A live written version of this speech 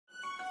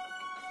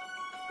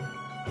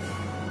Good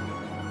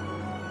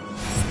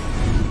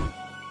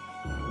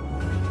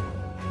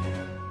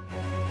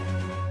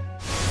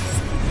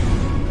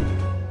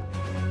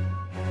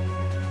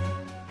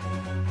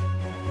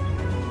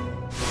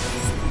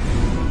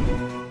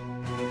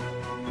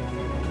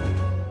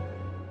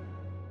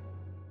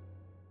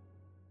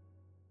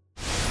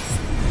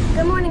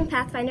morning,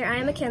 Pathfinder. I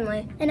am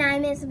McKinley. And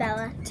I'm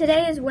Isabella.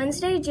 Today is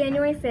Wednesday,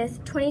 January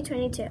 5th,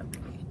 2022.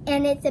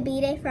 And it's a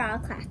B-Day for all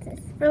classes.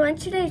 For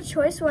lunch today,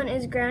 choice 1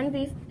 is ground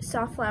beef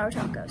soft flour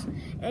tacos,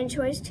 and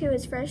choice 2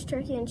 is fresh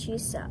turkey and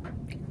cheese sub.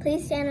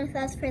 Please stand with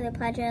us for the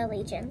Pledge of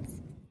Allegiance.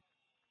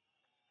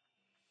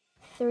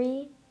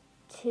 3,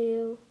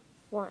 2,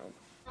 1.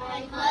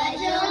 I pledge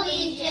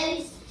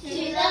allegiance to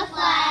the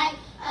flag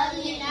of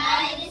the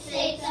United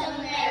States of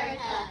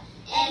America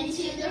and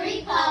to the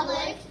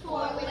republic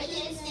for which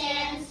it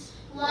stands,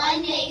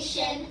 one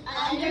nation,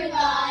 under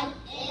God,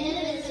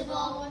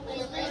 indivisible,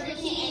 with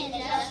liberty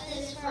and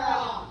justice for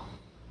all.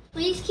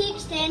 Please keep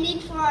standing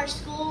for our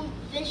school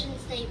vision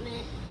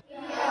statement. We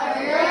are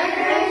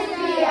learners,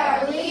 we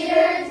are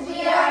leaders,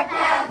 we are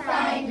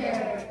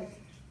Pathfinders.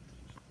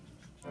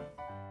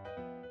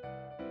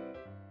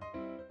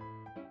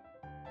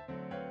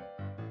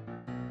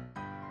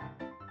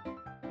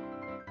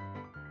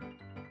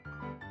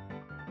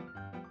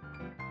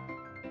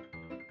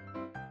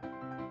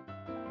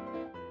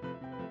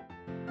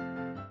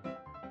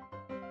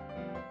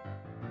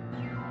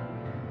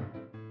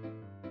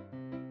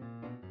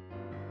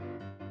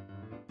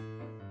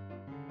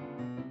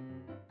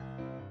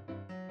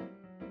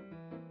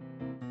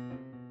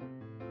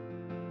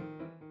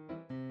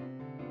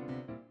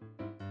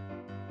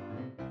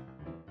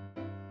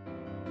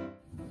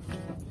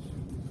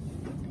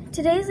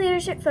 Today's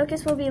leadership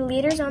focus will be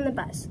leaders on the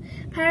bus.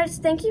 Pirates,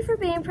 thank you for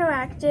being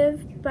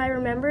proactive by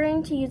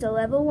remembering to use a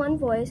level 1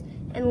 voice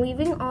and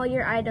leaving all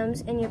your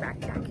items in your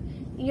backpack.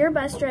 Your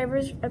bus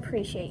drivers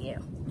appreciate you.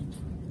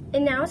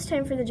 And now it's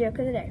time for the joke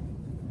of the day.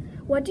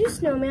 What do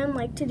snowmen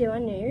like to do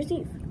on New Year's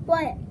Eve?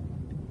 What?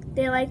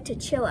 They like to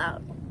chill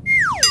out.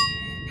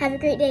 Have a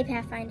great day,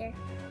 Pathfinder.